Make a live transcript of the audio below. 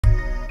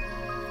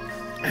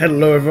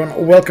Hello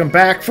everyone, welcome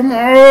back for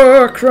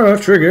more Chrono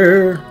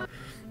Trigger.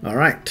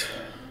 Alright.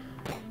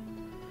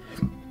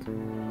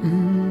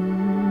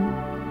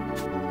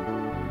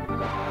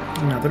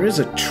 Now there is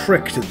a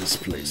trick to this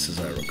place, as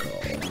I recall.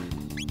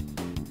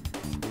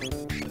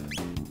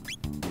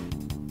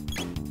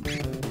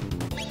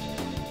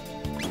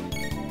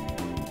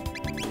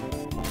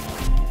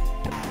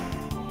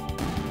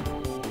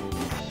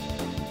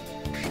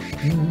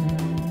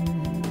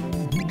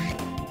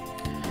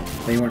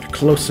 They weren't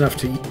close enough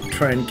to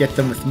try and get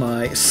them with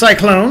my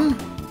cyclone,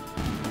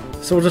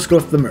 so we'll just go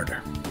with the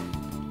murder.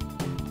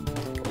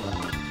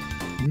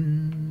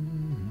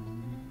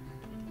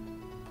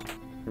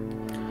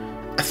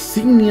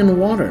 Athenian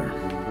water.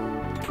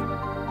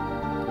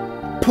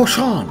 Push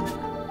on.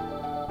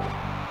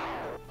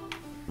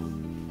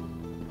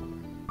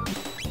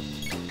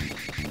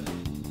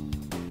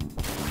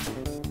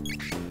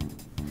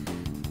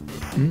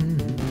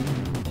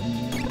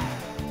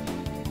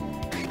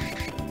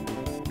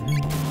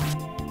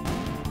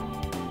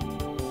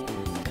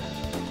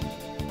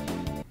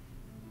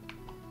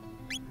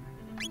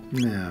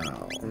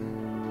 Now,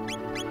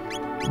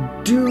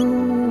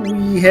 do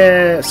we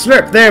have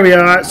slurp? There we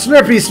are.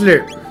 Slurpy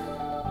slurp.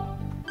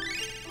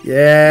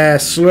 Yeah,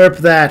 slurp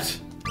that.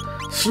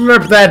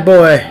 Slurp that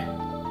boy.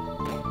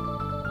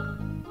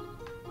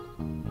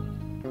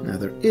 Now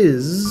there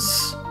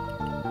is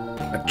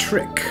a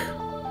trick.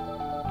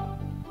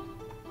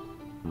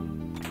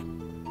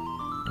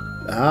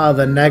 Ah,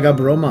 the Naga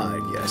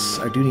bromide. Yes,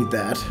 I do need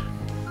that.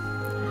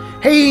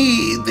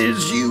 Hey,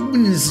 there's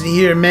humans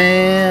here,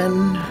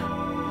 man.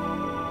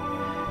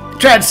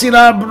 Try to steal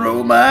our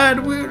bromide,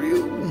 will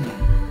you?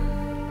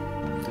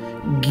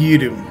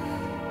 Get him.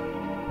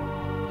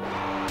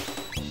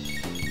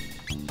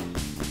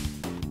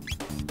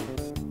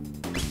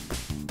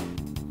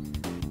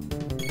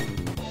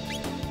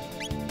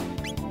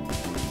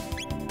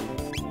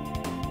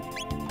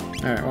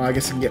 Alright, well, I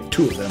guess I can get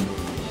two of them.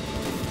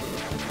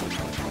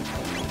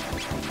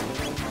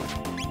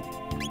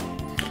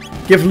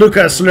 Give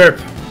Luca a slurp.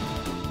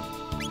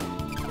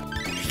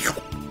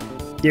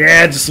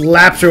 Yeah, just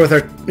laps her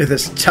with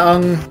his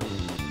tongue.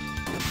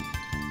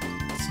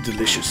 It's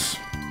delicious.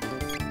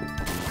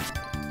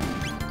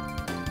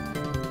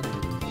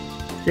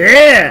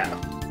 Yeah!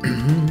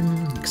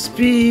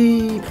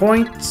 XP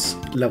points,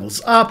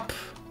 levels up.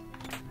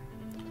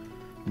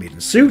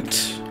 Maiden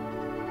suit,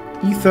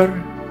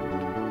 ether,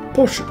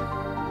 potion.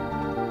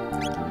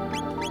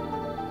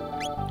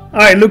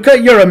 Alright, Luca,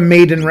 you're a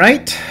maiden,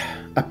 right?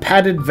 A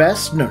padded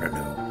vest? No, no,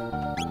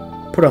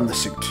 no. Put on the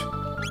suit.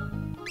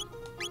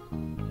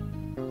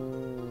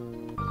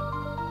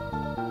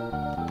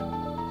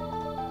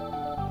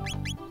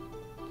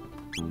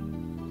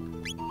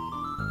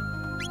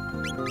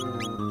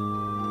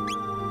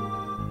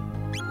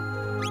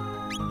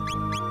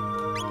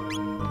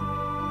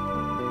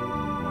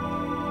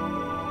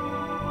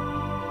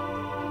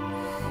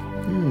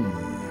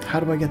 How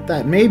do I get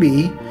that?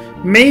 Maybe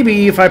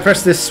if I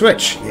press this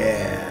switch.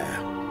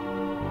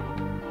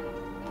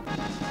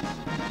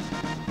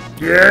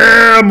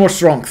 Yeah, more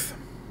strength.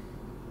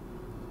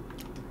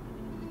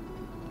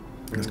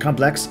 It's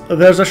complex.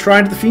 There's a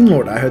shrine to the Fiend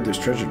Lord. I heard there's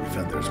treasure to be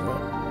found there as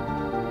well.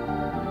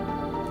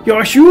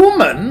 You're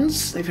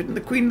humans? They've hidden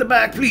the queen in the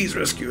back. Please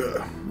rescue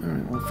her.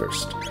 Alright, well,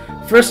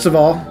 first of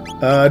all,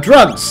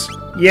 drugs.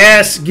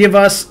 Yes, give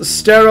us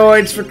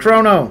steroids for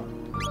Chrono.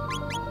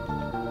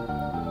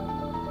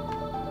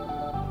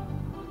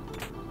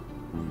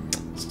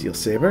 Steel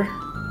saber.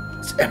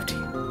 It's empty.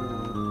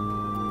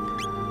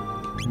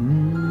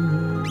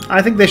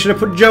 I think they should have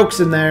put jokes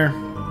in there.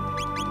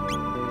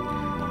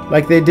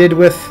 Like they did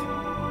with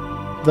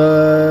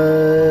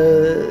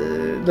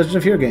the Legend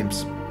of Hero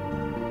games.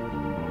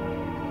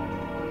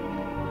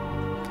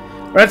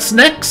 Alright,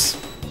 Snex.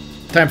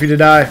 Time for you to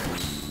die.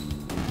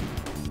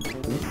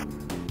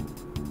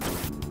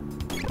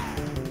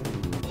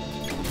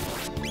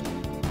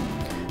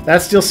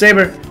 That steel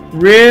saber.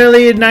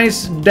 Really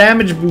nice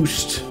damage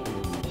boost.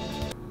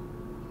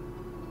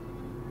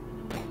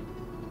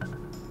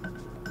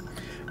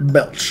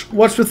 Belch.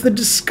 What's with the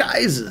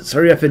disguises?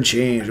 Hurry up and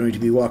change. We need to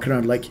be walking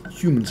around like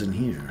humans in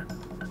here.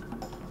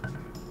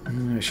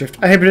 Shift.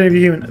 I happen to be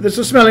human. This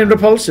is smelling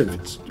repulsive.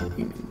 It's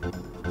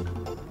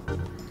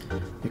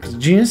because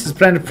genius is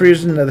planned to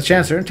prison the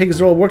Chancellor and take his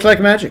role. Work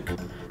like magic.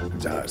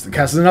 It's ours. The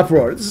castle's in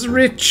uproar. This is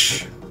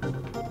rich.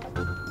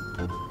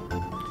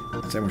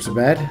 That weren't so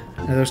bad.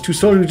 And those two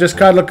soldiers we just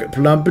caught look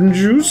plump and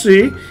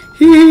juicy.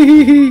 Hee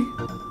hee hee.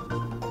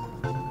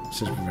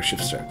 This is where my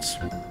shift starts.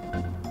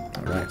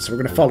 Alright, so we're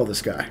going to follow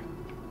this guy.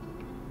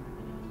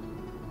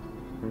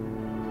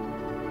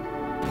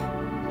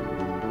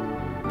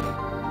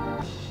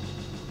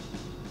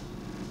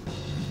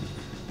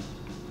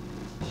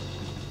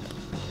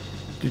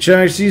 Did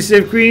you see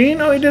save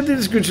Queen? Oh, he did.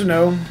 It's good to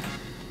know.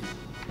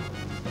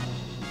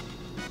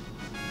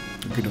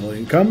 Beautiful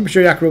income. I'm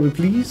sure Yakra will be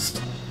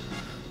pleased.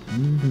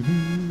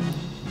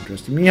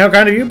 Interesting me. How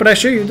kind of you, but I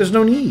assure you there's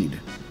no need.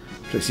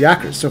 Plus,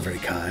 Yakra is so very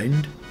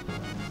kind.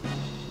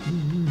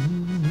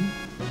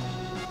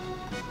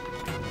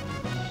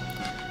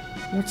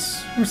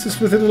 What's this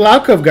with the little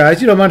alcove,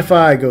 guys? You don't mind if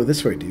I go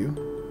this way, do you?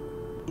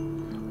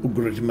 Oh,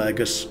 great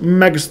Magus.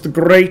 Magus the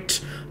Great.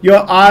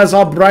 Your eyes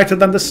are brighter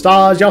than the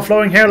stars. Your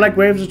flowing hair like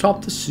waves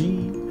atop the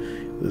sea.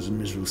 Those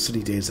miserable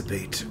city days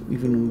abate.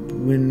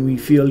 Even when we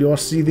feel your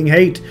seething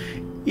hate.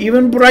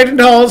 Even brightened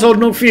halls hold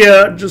no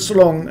fear, just so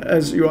long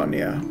as you are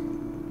near.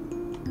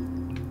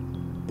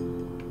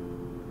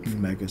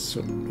 Magus,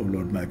 oh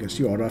Lord Magus,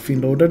 you are our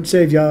fiend lord and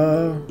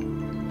savior.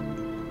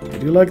 They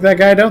do like that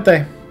guy, don't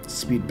they?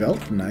 Speed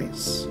belt,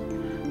 nice.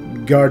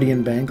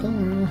 Guardian bangle,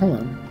 hold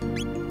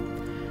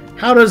on.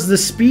 How does the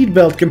speed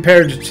belt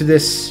compare to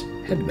this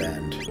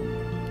headband?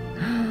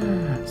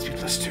 Speed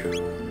plus 2.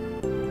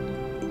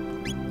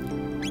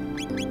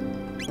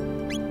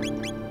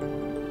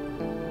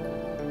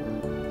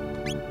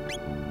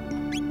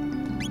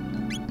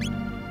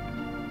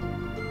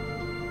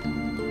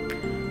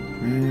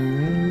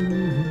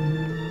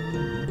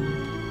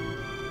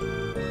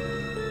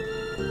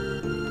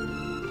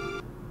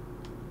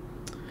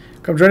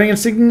 Come joining and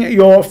singing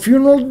your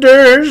funeral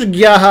dirge,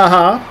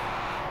 Gyahaha.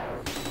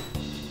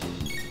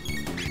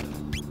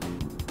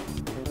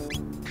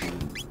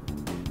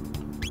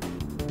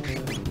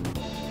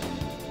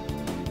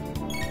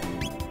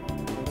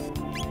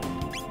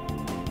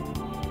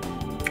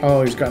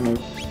 Oh, he's got no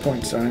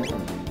points on it.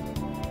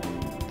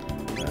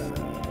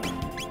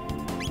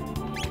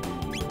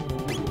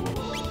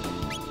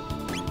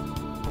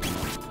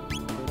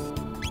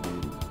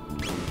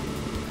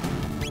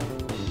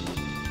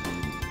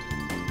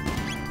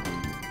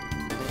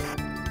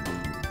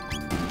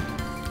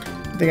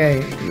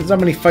 There's not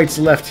many fights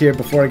left here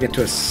before I get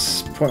to a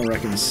point where I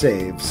can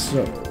save,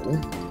 so...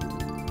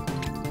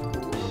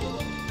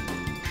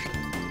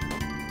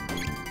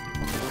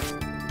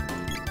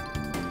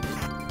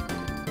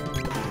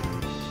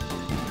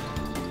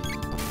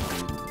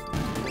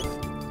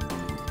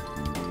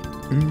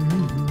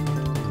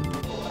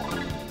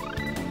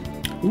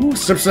 Ooh,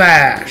 Slip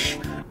Slash!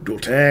 Dual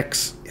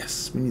attacks.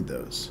 Yes, we need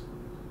those.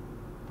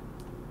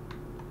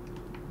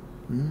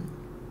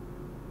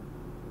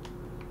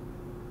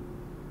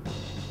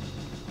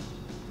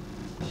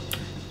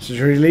 So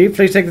should we leave?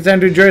 Please take the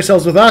time to enjoy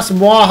yourselves with us.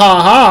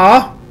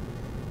 Mwahaha!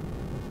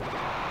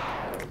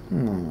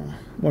 Oh,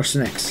 more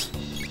snakes.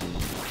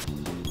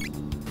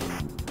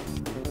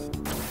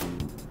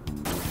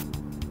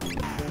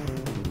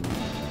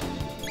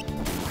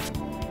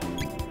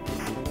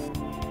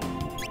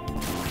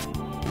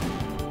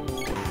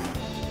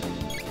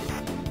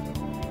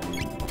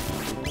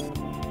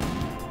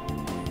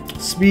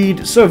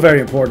 Speed, so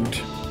very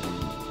important.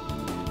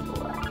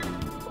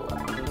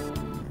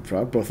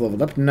 Frog, both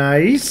leveled up.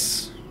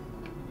 Nice.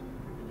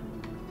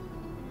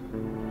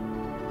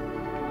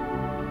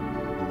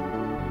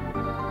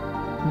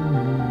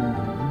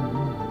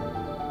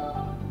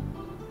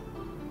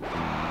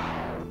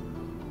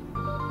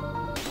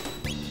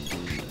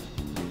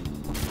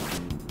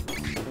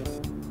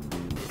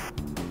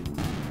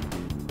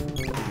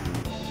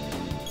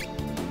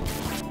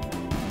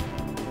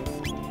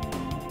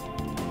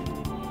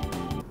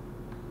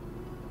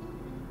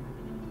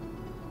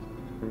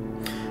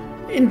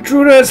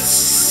 Intruders!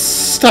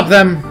 Stop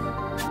them!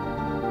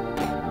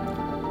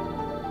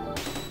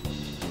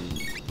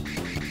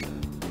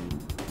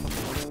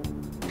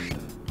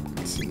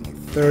 Let's see,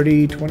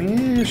 30,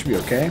 20, should be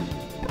okay.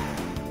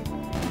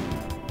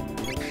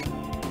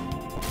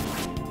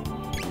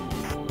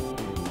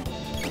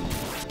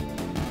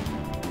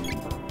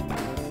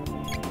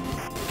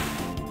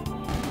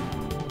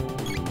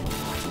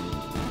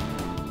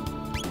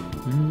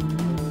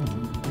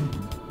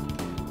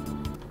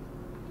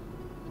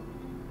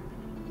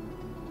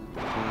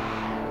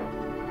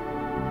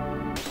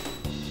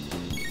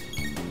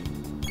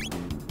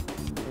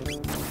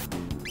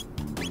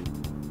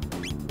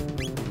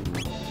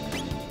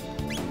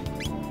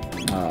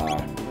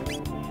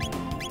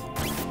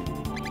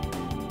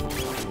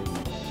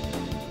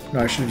 No,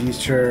 I should have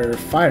used her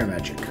fire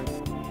magic.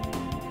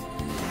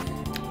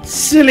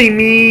 Silly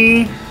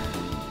me!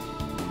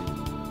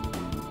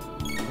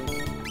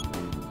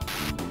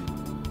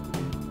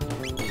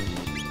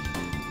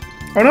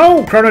 Oh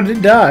no! Chrono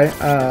did die.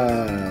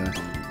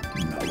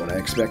 Not what I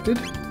expected.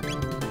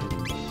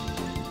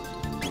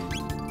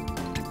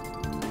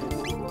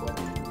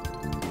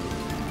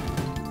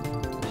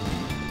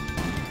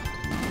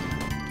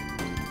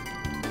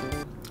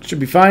 Should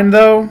be fine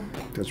though.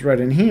 Because right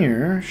in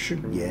here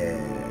should... yeah.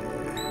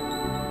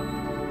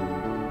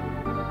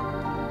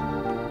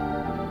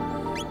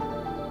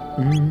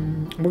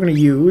 We're going to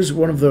use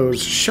one of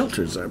those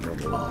shelters I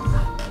brought along.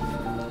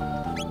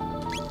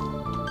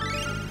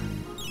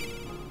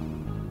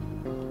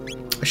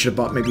 I should have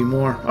bought maybe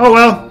more. Oh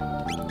well!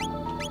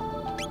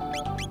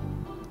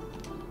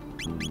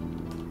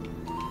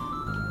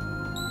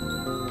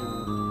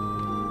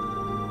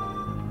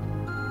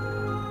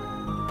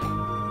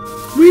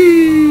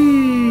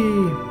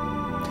 Whee!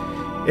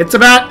 It's a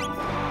bat!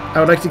 I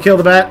would like to kill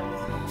the bat.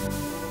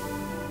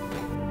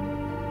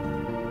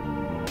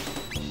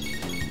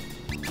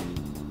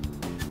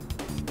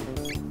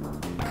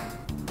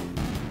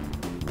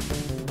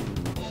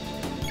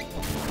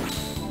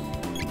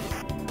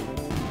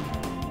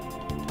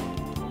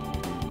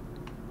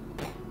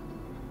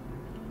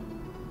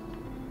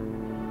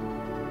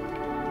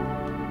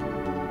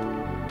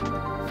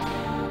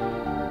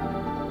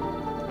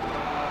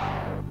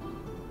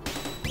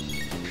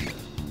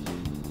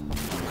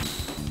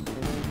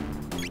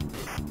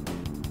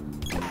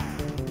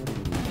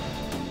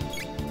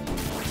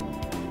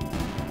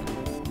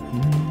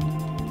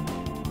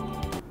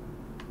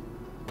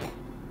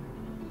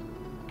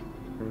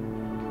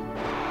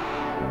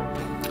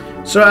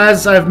 So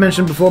as I've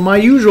mentioned before, my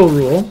usual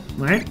rule,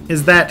 right,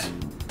 is that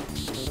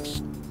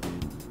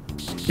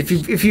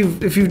if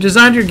you've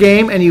designed your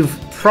game and you've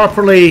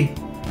properly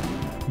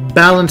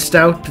balanced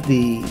out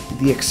the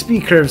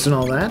XP curves and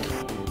all that,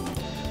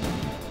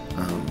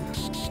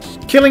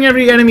 killing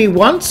every enemy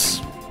once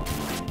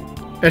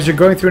as you're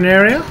going through an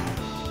area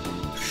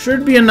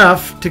should be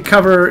enough to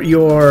cover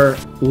your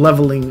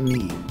leveling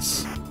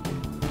needs.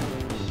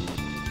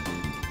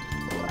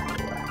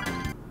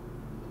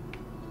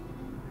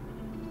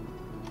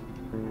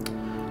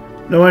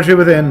 No entry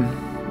within.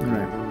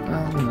 Alright.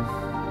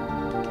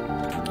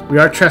 We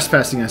are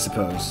trespassing, I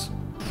suppose.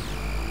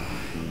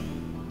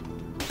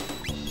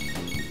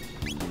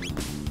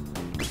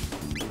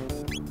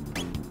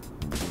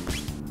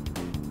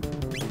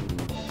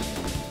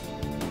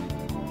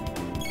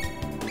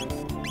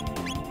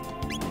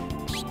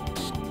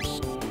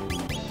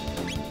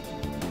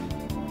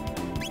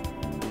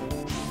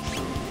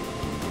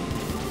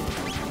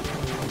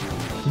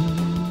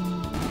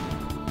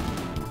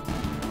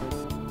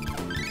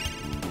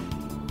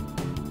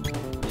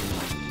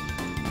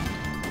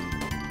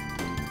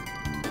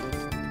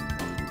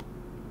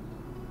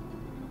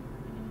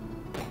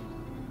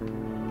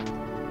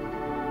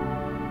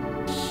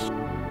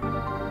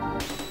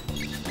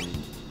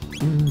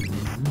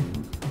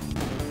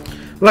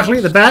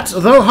 Luckily, the bats,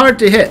 although hard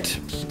to hit,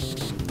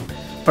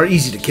 are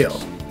easy to kill.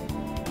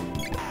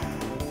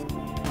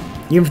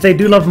 Even if they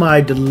do love my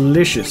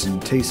delicious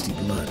and tasty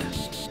blood.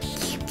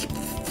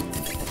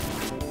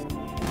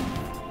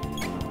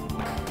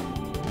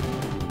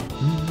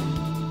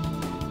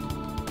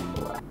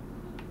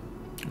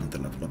 Want the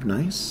level up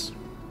nice.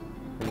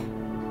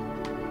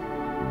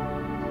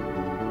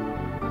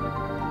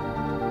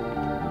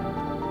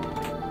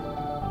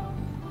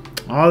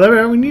 Oh, there we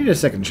are. We need a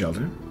second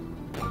shelter.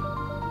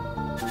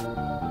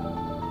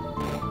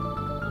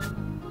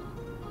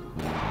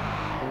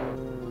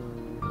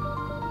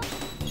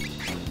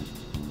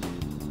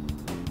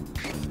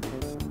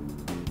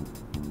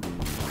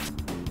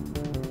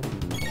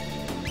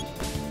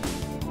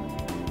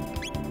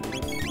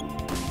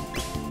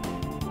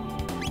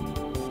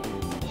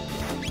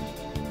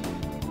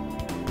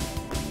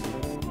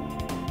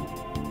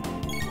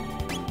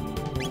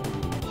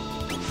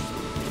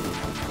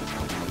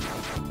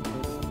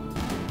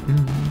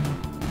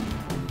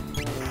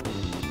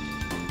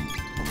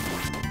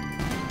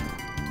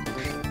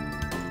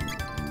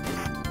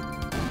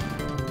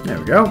 There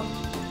we go.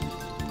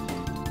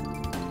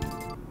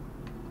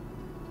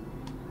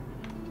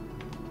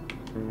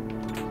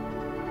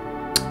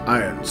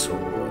 Iron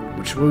sword,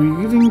 which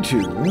we're giving to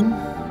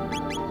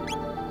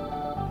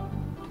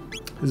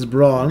is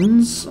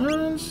bronze.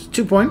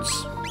 2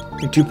 points.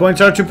 And 2 points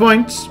are 2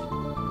 points.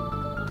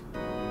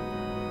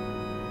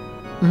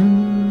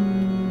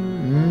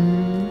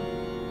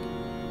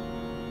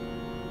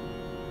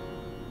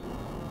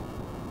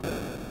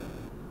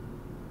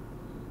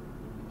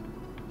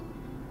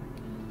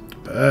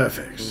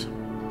 Perfect.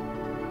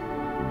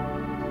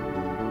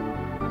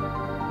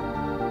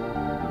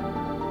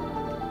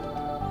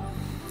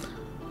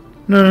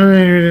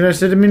 No, I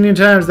said a million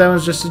times that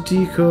was just a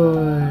decoy.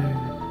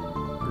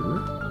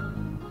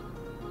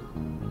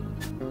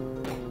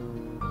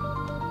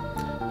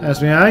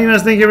 Ask me how, you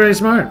must think you're really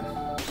smart.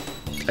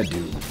 I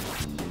do.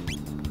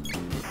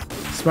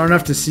 Smart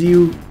enough to see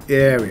you.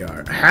 There we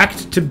are.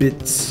 Hacked to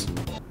bits.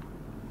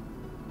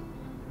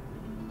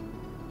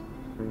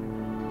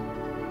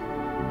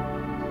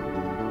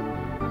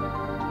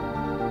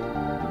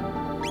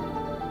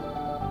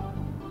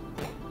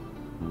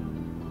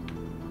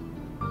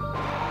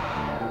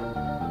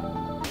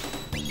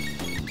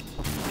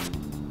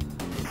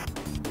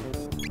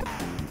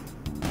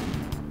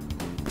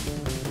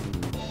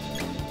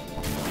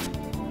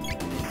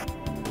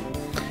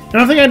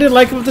 Another thing I did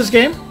like about this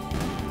game,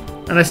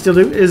 and I still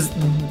do, is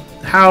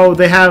how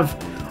they have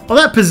all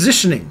that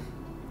positioning.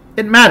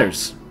 It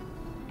matters.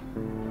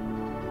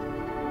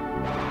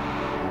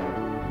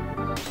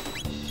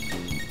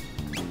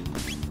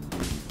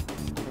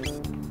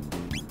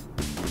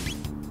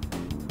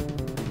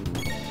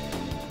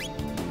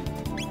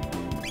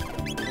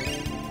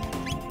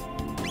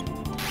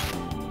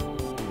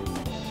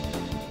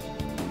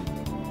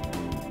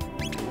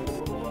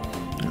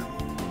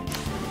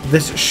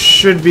 This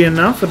should be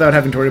enough without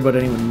having to worry about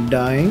anyone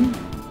dying.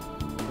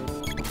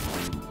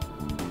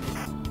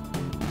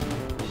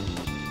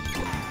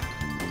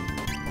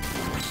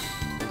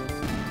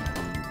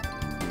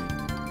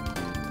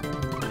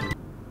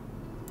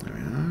 There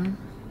we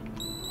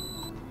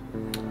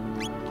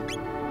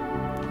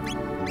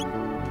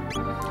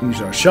are.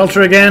 Use our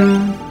shelter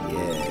again.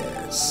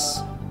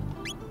 Yes.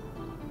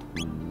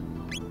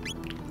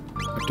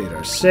 Update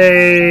our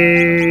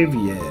save.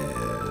 Yes.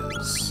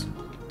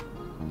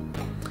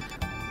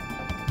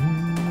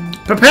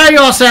 Prepare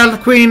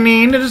yourself,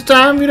 Queenine. It is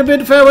time for you to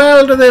bid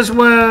farewell to this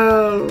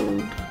world.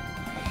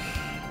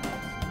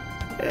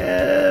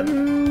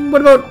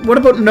 What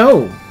about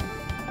no?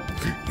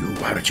 You,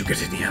 how did you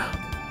get in here?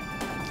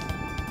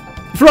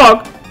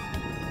 Frog.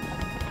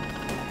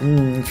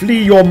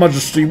 Flee, your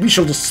majesty. We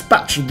shall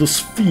dispatch this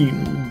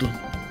fiend.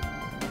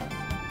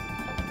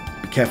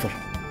 Be careful.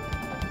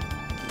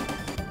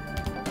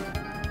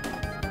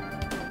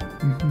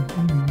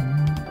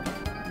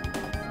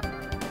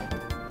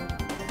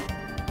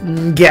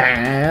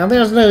 Gah,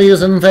 there's no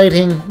use in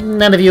fighting.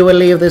 None of you will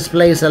leave this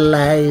place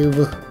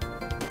alive.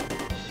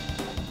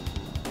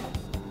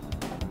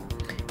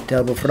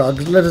 Terrible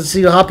frogs, let us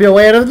see you hop your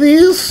way out of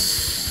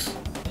this.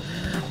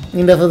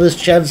 Enough of this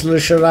Chancellor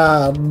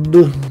charade.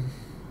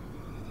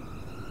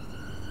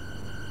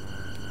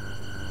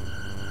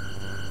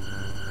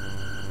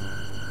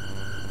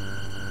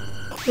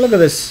 Look at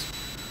this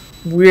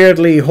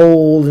weirdly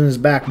hole in his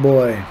back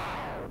boy.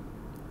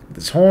 With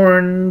his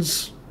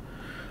horns.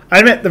 I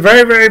admit, the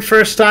very, very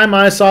first time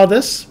I saw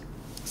this,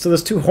 so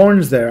there's two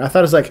horns there. I thought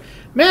it was like,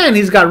 man,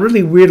 he's got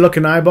really weird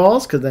looking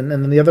eyeballs. And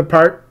then the other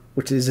part,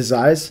 which is his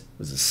eyes,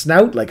 was a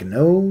snout, like a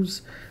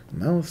nose, a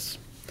mouth.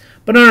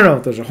 But no.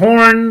 Those are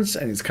horns,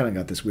 and he's kind of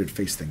got this weird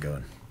face thing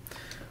going.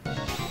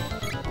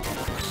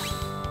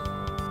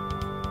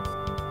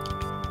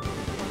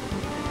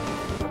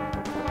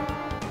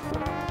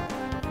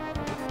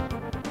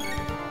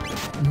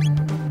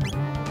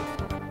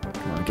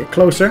 Come on, get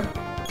closer.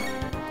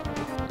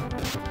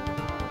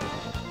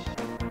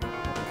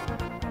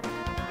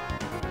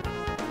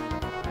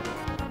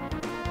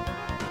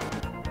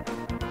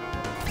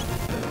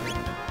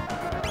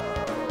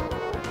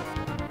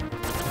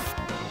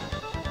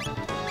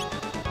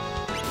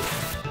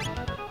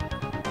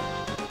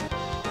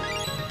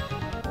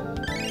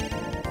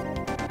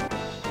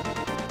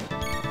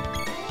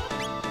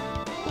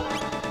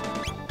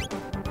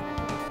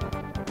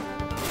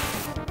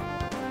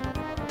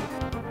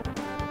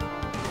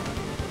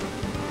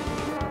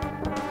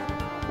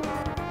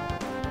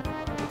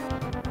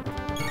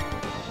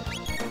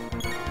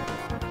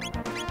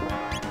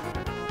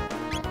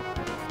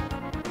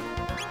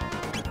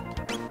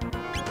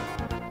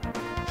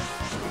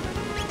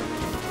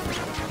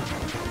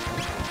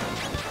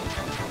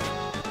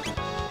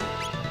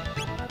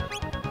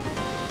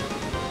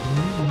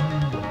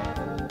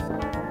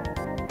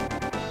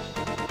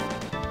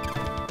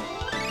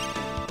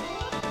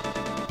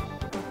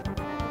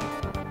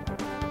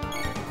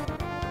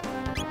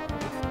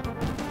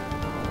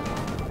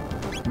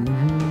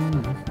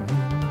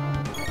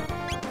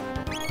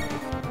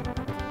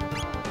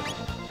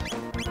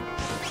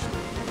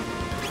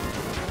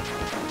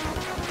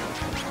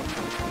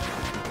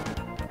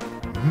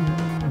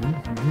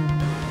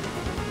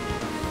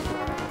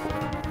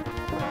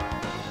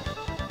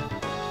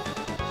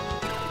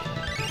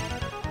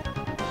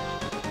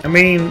 I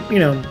mean, you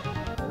know,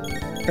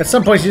 at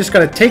some point you just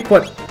gotta take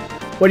what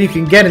you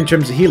can get in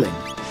terms of healing.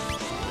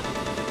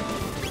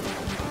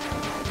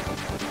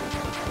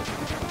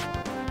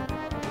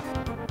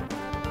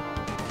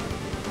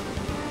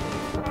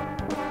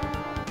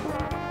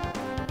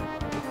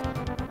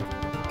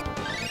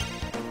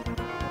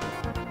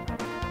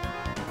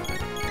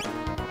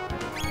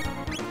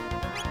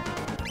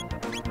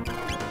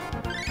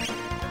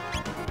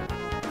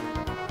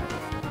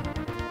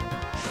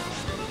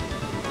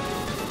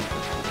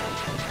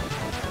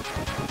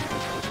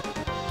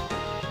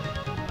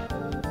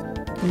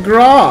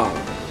 Grog.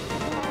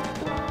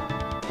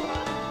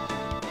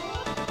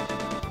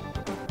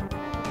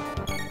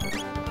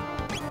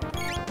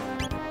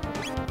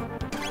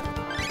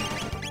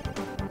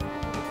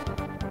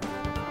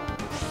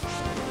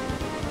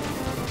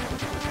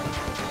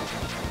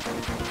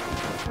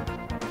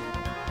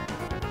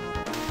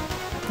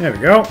 There we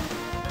go.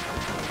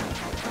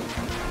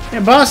 Yeah,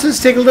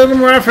 bosses take a little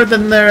more effort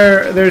than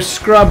their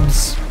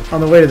scrubs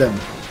on the way to them.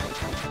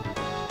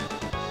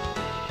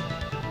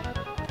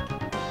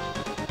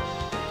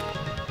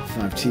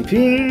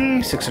 TP,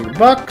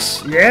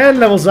 $600. Yeah,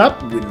 levels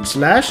up. Wind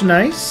slash,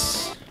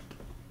 nice.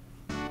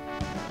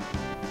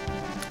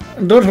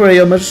 And don't worry,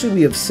 Your Majesty,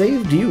 we have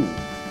saved you.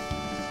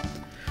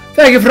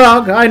 Thank you,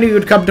 Frog. I knew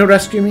you'd come to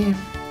rescue me.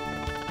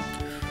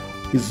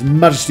 His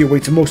Majesty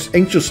awaits most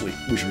anxiously.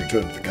 We should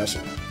return to the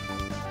castle.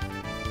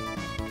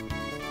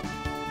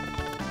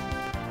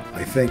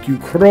 I thank you,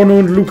 Chrono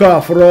and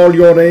Luca, for all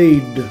your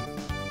aid.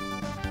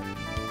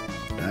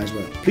 As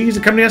well. Please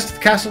accompany us to the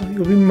castle.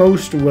 You'll be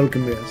most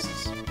welcome guests.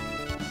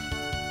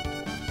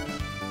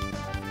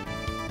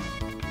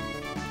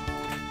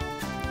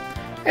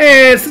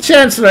 Hey, it's the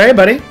Chancellor, hey,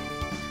 buddy.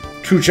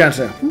 True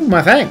Chancellor. Ooh,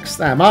 my thanks.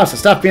 That monster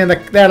stuff being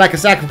there like a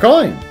sack of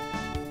coin.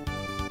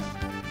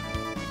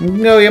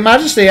 No, Your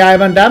Majesty, I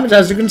am undamaged,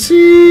 as you can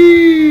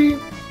see.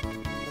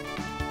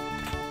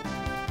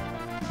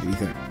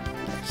 Ether.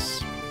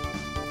 Nice.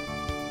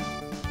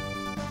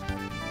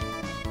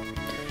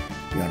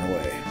 Be on our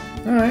way.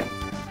 Alright.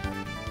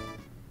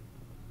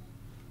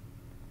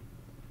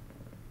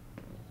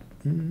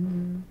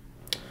 Can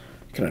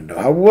I know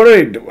how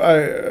worried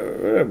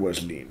I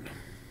was, Lean?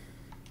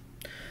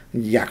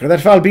 Yakker,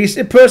 that foul beast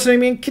impersonating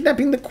me and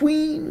kidnapping the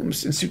Queen. We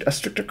must institute a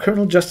stricter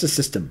criminal justice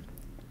system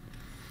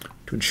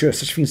to ensure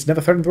such fiends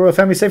never threaten the royal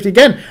family's safety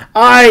again.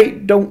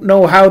 I don't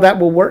know how that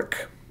will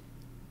work.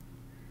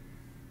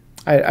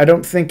 I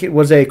don't think it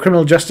was a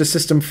criminal justice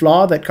system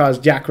flaw that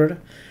caused Yakra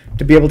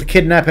to be able to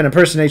kidnap and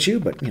impersonate you,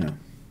 but, you know.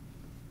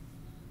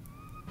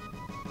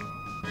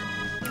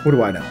 What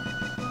do I know?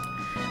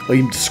 I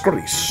am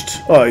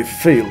disgraced. I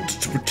failed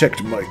to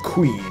protect my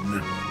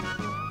queen.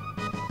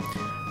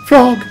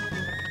 Frog!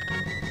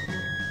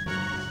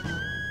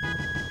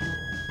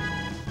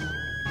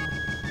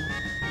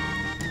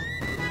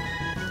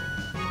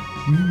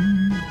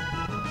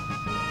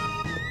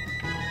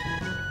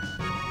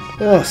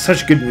 Oh,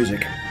 such good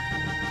music.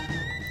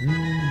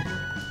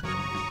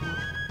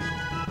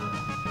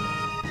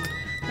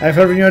 I've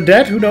heard of your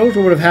debt. Who knows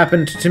what would have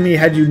happened to me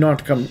had you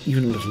not come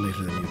even a little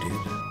later than you did.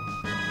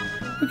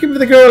 Looking for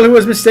the girl who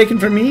was mistaken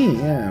for me.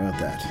 Yeah, about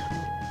that.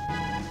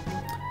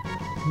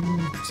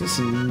 Princess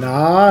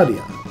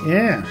Nadia.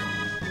 Yeah.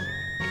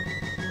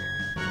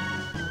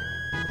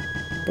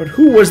 But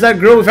who was that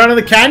girl we found in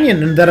the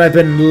canyon and that I've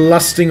been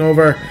lusting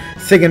over,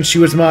 thinking she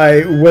was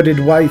my wedded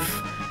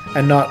wife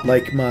and not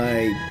like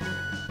my...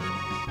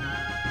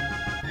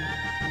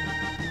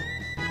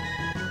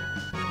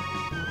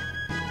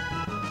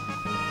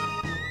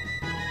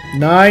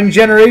 Nine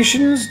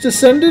generations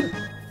descended?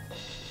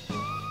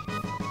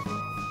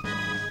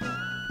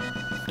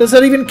 Does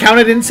that even count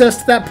as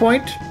incest at that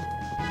point?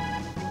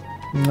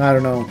 I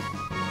don't know.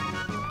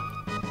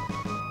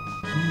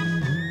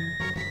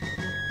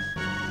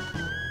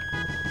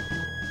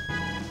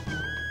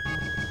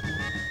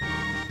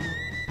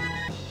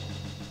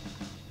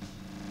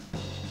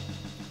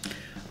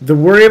 The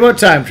worry about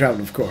time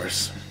travel, of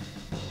course.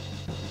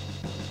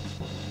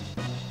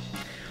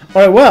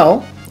 Alright,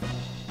 well,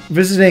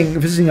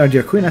 visiting our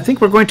dear queen, I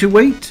think we're going to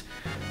wait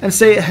and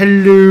say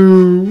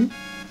hello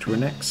to her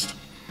next.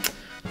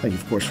 Thank you,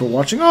 of course, for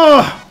watching.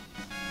 Oh!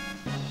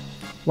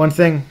 One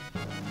thing.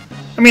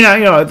 I mean,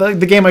 you know,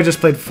 the game I just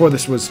played before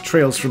this was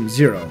Trails from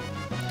Zero.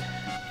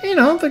 You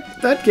know,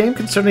 that game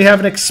can certainly have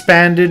an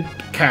expanded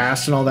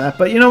cast and all that,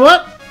 but you know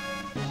what?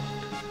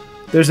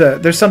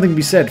 There's something to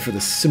be said for the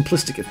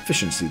simplistic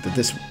efficiency that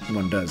this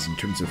one does in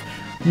terms of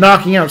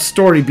knocking out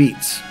story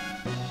beats.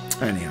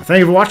 Anyhow, thank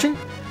you for watching.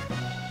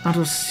 I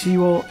will see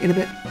you all in a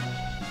bit.